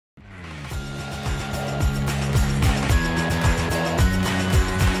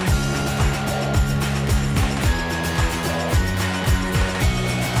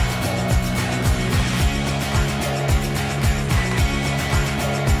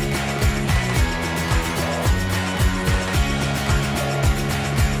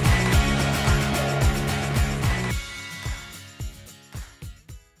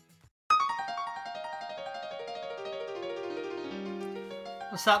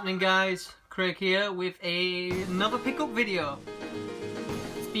What's happening, guys? Craig here with another pickup video.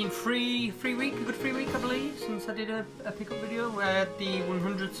 It's been a good 3 week I believe, since I did a pickup video where I had the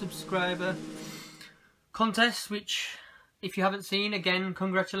 100 subscriber contest, which if you haven't seen, again,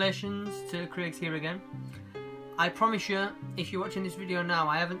 congratulations to Craig's here again. I promise you, if you're watching this video now,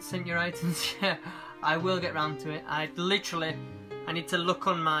 I haven't sent your items yet. I will get round to it. I need to look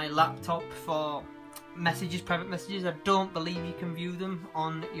on my laptop for messages, private messages. I don't believe you can view them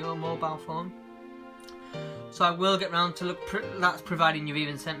on your mobile phone. So I will get round to look, that's providing you've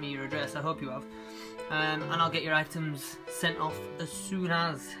even sent me your address, I hope you have. And I'll get your items sent off as soon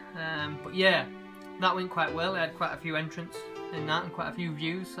as. But yeah, that went quite well. I had quite a few entrants in that and quite a few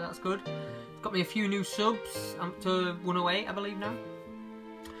views, so that's good. It's got me a few new subs, I'm up to 108 I believe now.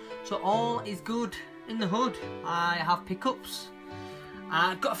 So all is good in the hood. I have pickups.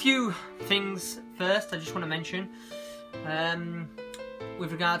 I've got a few things first I just want to mention.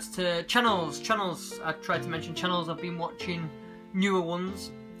 With regards to channels, I tried to mention channels I've been watching, newer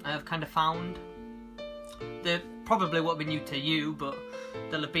ones I've kind of found. They probably won't be new to you, but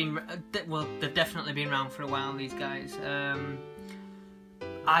they'll have been, well, they've definitely been around for a while, these guys.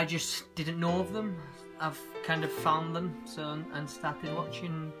 I just didn't know of them. I've kind of found them and started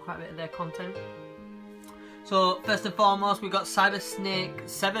watching quite a bit of their content. So first and foremost, we've got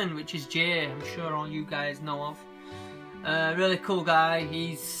Cybersnake7, which is Jay. I'm sure all you guys know of. Really cool guy.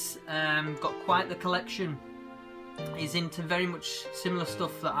 He's got quite the collection. He's into very much similar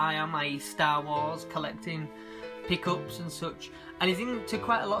stuff that I am, i.e. Star Wars, collecting pickups and such. And he's into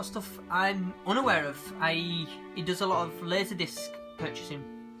quite a lot of stuff I'm unaware of, i.e. he does a lot of Laserdisc purchasing.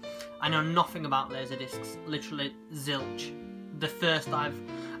 I know nothing about Laserdiscs, literally zilch. The first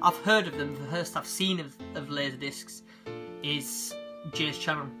I've heard of them, the first I've seen of Laserdiscs is Jay's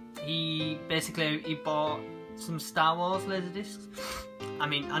channel. He bought some Star Wars Laserdiscs. I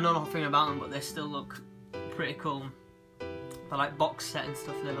mean, I know nothing about them, but they still look pretty cool. They're like box set and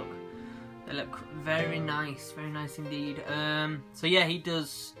stuff. They look very nice indeed. So yeah, he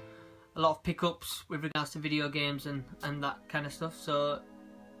does a lot of pickups with regards to video games and that kind of stuff. So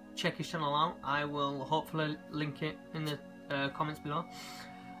check his channel out. I will hopefully link it in the comments below.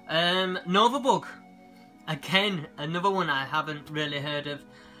 Novabug, again, another one I haven't really heard of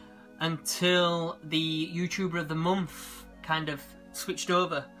until the YouTuber of the month kind of switched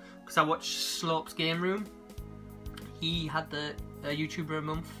over, because I watched Slope's Game Room. He had the YouTuber of the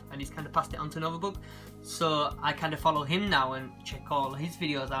month and he's kind of passed it on to Novabug, so I kind of follow him now and check all his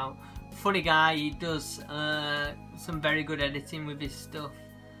videos out. Funny guy, he does some very good editing with his stuff.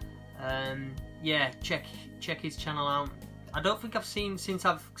 Yeah, check his channel out. I don't think I've seen, since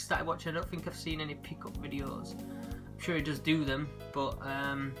I've started watching, I don't think I've seen any pickup videos. I'm sure he does do them, but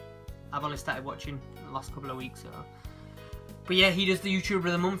I've only started watching the last couple of weeks. So. But yeah, he does the YouTuber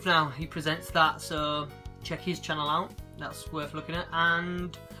of the month now. He presents that, so check his channel out. That's worth looking at.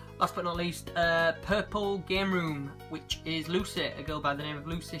 And last but not least, Purple Game Room, which is Lucy, a girl by the name of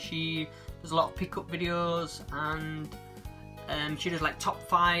Lucy. She does a lot of pickup videos, and she does like top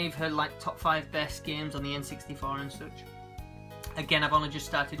 5 best games on the N64 and such. Again, I've only just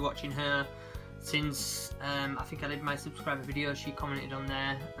started watching her since I think I did my subscriber video. She commented on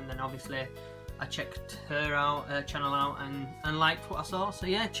there, and then obviously I checked her out, channel out, and liked what I saw. So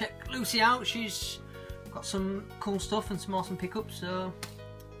yeah, check Lucy out. She's got some cool stuff and some awesome pickups. So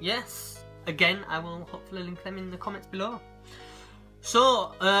yes, again, I will hopefully link them in the comments below.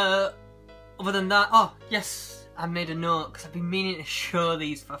 So other than that, oh yes, I made a note because I've been meaning to show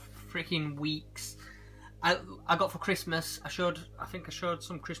these for freaking weeks. I got for Christmas, I think I showed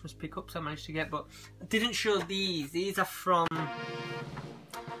some Christmas pickups I managed to get, but I didn't show these. These are from,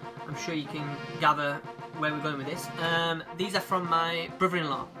 I'm sure you can gather where we're going with this. These are from my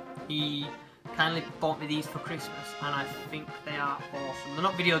brother-in-law. He kindly bought me these for Christmas, and I think they are awesome. They're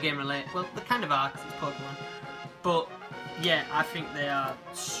not video game related, well they kind of are because it's Pokemon, but yeah, I think they are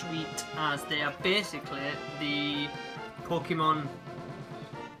sweet as they are basically the Pokemon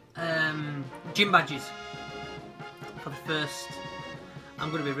gym badges. For the first, I'm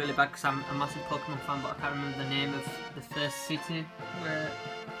going to be really bad because I'm a massive Pokemon fan, but I can't remember the name of the first city where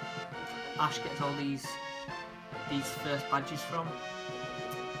Ash gets all these first badges from.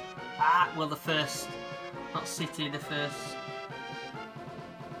 Well, the first, not city, the first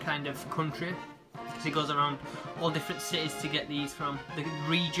kind of country, because he goes around all different cities to get these from. The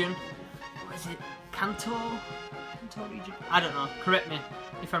region, what is it, Kanto region? I don't know, correct me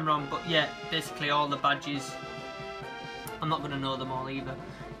if I'm wrong, but yeah, basically all the badges. I'm not going to know them all either.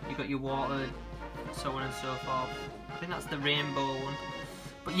 You've got your water, so on and so forth. I think that's the rainbow one.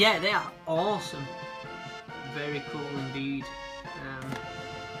 But yeah, they are awesome. Very cool indeed.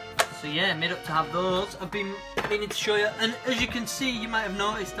 So yeah, made up to have those. I've been meaning to show you, and as you can see, you might have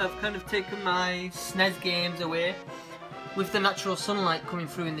noticed I've kind of taken my SNES games away. With the natural sunlight coming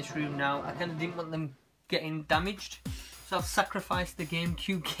through in this room now, I kind of didn't want them getting damaged. So I've sacrificed the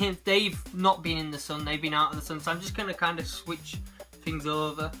GameCube games. They've not been in the sun, they've been out of the sun, so I'm just going to kind of switch things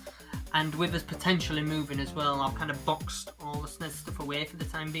over. And with us potentially moving as well, I've kind of boxed all the SNES stuff away for the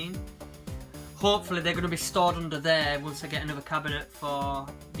time being. Hopefully they're going to be stored under there once I get another cabinet for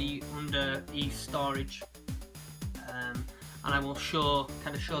the under east storage. And I will show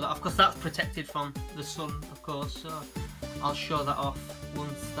that off, because that's protected from the sun, of course, so I'll show that off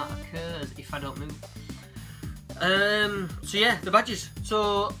once that occurs, if I don't move. So yeah, the badges.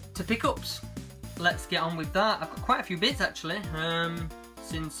 So, to pickups, let's get on with that. I've got quite a few bits actually,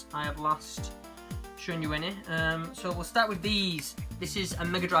 since I have last shown you any. So we'll start with these. This is a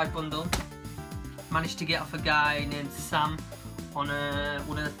Mega Drive bundle. Managed to get off a guy named Sam on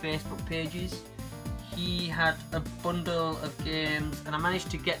one of the Facebook pages. He had a bundle of games and I managed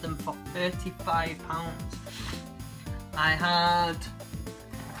to get them for £35. I had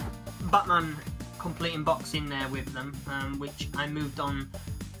Batman complete in box in there with them, which I moved on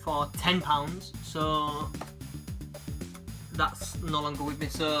for £10, so that's no longer with me.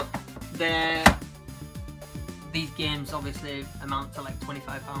 So these games obviously amount to like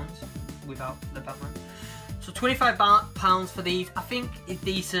 £25 without the Batman. So £25 for these. I think it's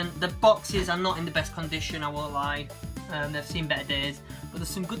decent. The boxes are not in the best condition, I won't lie. They've seen better days, but there's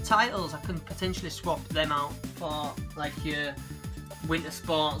some good titles. I can potentially swap them out for like your winter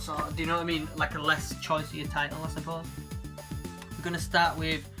sports, or do you know what I mean, like a less choicey title, I suppose. We're going to start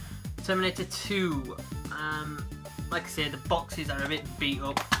with Terminator 2. Like I say, the boxes are a bit beat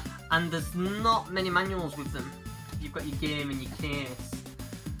up and there's not many manuals with them. You've got your game in your case.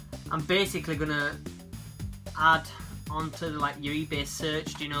 I'm basically going to add onto like your eBay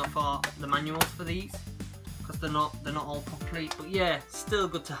search, you know, for the manuals for these, because they're not all complete. But yeah, still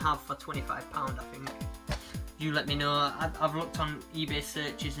good to have for £25, I think. You let me know. I've looked on eBay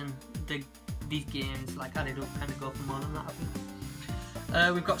searches and these games like added up kind of go for more than that, I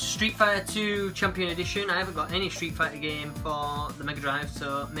think. We've got Street Fighter 2 Champion Edition. I haven't got any Street Fighter game for the Mega Drive,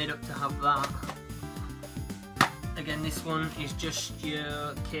 so made up to have that. Again, this one is just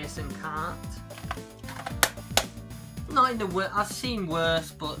your case and cart. Not in the worst. I've seen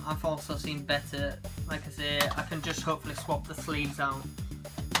worse, but I've also seen better. Like I say, I can just hopefully swap the sleeves out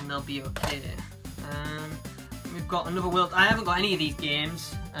and they'll be okay. We've got Another World. I haven't got any of these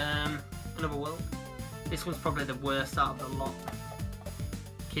games. Another World. This one's probably the worst out of the lot,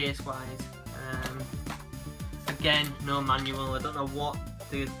 case-wise. Again, no manual. I don't know what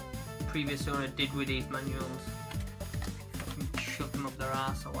the previous owner did with these manuals. Shove them up their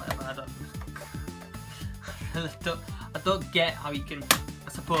ass or whatever. I don't get how you can.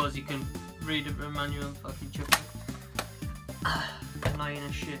 I suppose you can read a manual and fucking chuck it. Annoying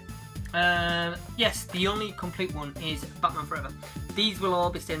as shit. Yes, the only complete one is Batman Forever. These will all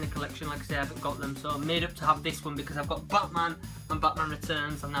be staying in the collection. Like I say, I haven't got them, so I made up to have this one because I've got Batman and Batman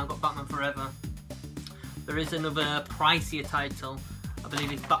Returns. I've now got Batman Forever. There is another pricier title. I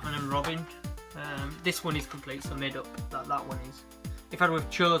believe it's Batman and Robin. This one is complete, so I made up that one is. If I would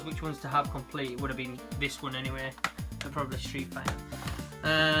have chose which ones to have complete, it would have been this one anyway, and probably Street Fighter.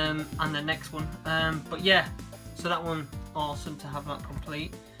 And the next one. But yeah, so that one, awesome to have that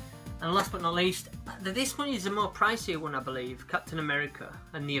complete. And last but not least, this one is a more pricier one, I believe. Captain America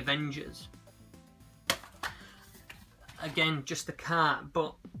and the Avengers. Again, just the cart,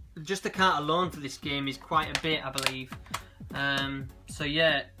 but just the cart alone for this game is quite a bit, I believe. So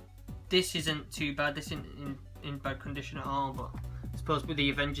yeah, this isn't too bad. This isn't in bad condition at all, but I suppose with the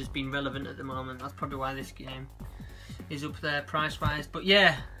Avengers being relevant at the moment, that's probably why this game is up there price-wise. But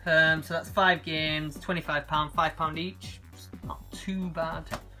yeah, so that's 5 games, £25, £5 each. It's not too bad.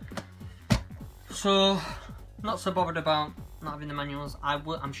 So, not so bothered about not having the manuals.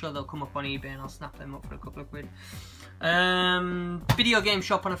 I'm sure they'll come up on eBay and I'll snap them up for a couple of quid. Video game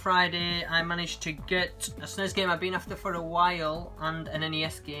shop on a Friday. I managed to get a SNES game I've been after for a while and an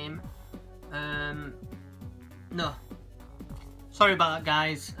NES game. No, sorry about that,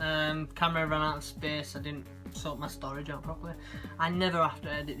 guys. Camera ran out of space. I didn't sort my storage out properly. I never have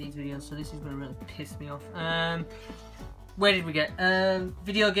to edit these videos, so this is going to really piss me off. Where did we get?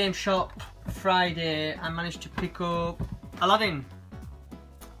 Video game shop Friday. I managed to pick up Aladdin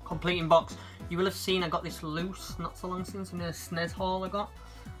complete in box. You will have seen I got this loose not so long since in a SNES haul I got.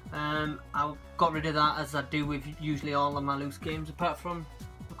 I got rid of that, as I do with usually all of my loose games, apart from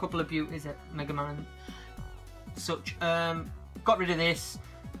a couple of beauties at Mega Man and such. Got rid of this.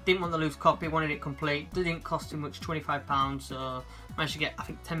 Didn't want the loose copy, wanted it complete. Didn't cost too much, £25, so managed to get, I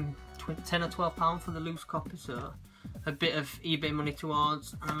think, 10 or 12 pounds for the loose copy, so a bit of eBay money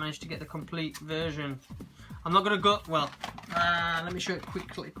towards, and I managed to get the complete version. I'm not gonna go, well, let me show it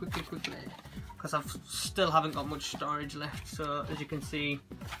quickly, because I've still haven't got much storage left. So as you can see,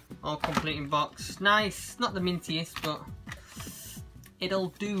 all complete in box. Nice, not the mintiest, but it'll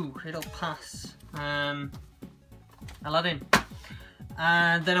do, it'll pass. Aladdin.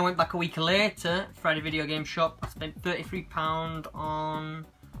 And then I went back a week later, Friday Video Game Shop. I spent £33 on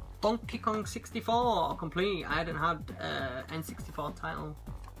Donkey Kong 64 complete. I hadn't had N64 title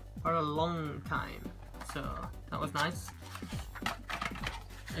for a long time, so that was nice.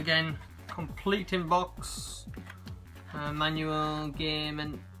 Again, complete in box, manual, game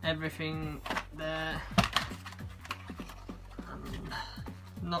and everything there.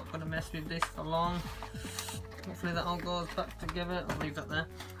 I'm not going to mess with this for long. Hopefully that all goes back together. I'll leave that there.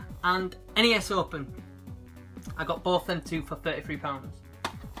 And NES Open. I got both them two for £33,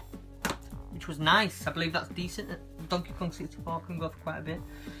 which was nice. I believe that's decent. Donkey Kong 64 can go for quite a bit.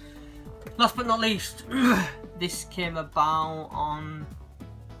 Last but not least, this came about on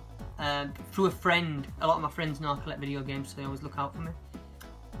through a friend. A lot of my friends know I collect video games, so they always look out for me.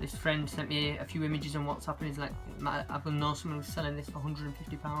 This friend sent me a few images on WhatsApp and he's like, I know someone who's selling this for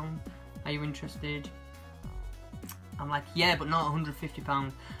 £150. Are you interested? I'm like, yeah, but not £150.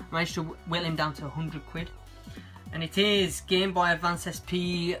 I managed to whittle him down to 100 quid. And it is Game Boy Advance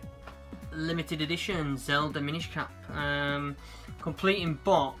SP limited edition Zelda Minish Cap. Complete in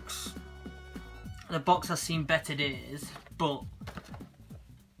box. The box has seen better days, but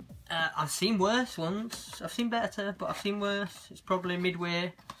I've seen worse ones. I've seen better, but I've seen worse. It's probably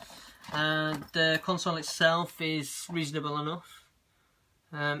midway. The console itself is reasonable enough.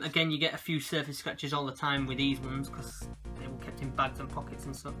 Again, you get a few surface scratches all the time with these ones because they were kept in bags and pockets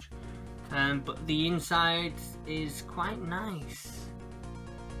and such. But the inside is quite nice.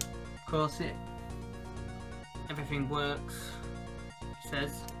 Of course, everything works. It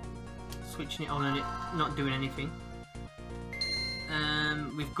says switching it on and it not doing anything.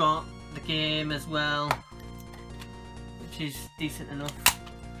 We've got the game as well, which is decent enough,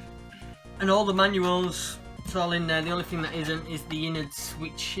 and all the manuals. It's all in there. The only thing that isn't is the innards,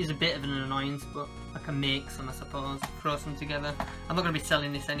 which is a bit of an annoyance, but I can make some, I suppose, throw some together. I'm not going to be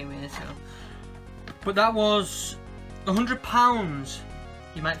selling this anyway, so. But that was £100.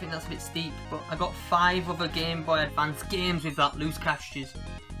 You might think that's a bit steep, but I got 5 other Game Boy Advance games with that loose cartridges,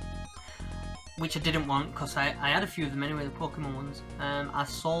 which I didn't want because I had a few of them anyway, the Pokemon ones. I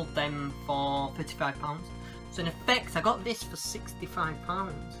sold them for £35. So in effect, I got this for £65.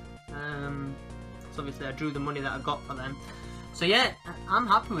 So obviously I drew the money that I got for them. So yeah, I'm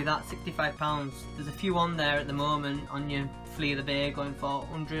happy with that, £65. There's a few on there at the moment on your Flea of the Bay going for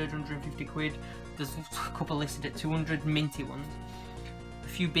 100, 150 quid. There's a couple listed at 200 minty ones. A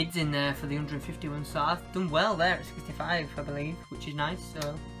few bids in there for the 150 ones, so I've done well there at 65, I believe, which is nice.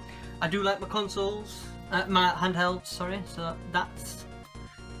 So I do like my consoles, my handhelds, sorry, so that's,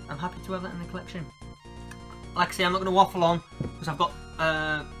 I'm happy to have that in the collection. Like I say, I'm not going to waffle on because I've got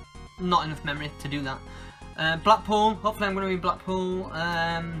not enough memory to do that. Blackpool, hopefully I'm going to be in Blackpool.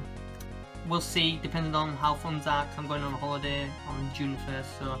 We'll see, depending on how funds are, because I'm going on a holiday on June 1st,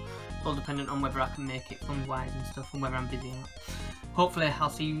 so all dependent on whether I can make it fund wise and stuff, and whether I'm busy or not. Hopefully I'll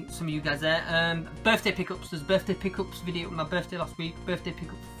see some of you guys there. Birthday pickups, there's birthday pickups video, my birthday last week, birthday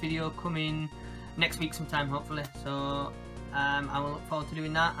pickups video coming next week sometime hopefully, so I will look forward to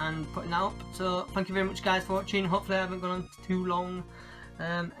doing that and putting that up. So thank you very much guys for watching, hopefully I haven't gone on too long.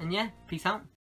 And yeah, peace out.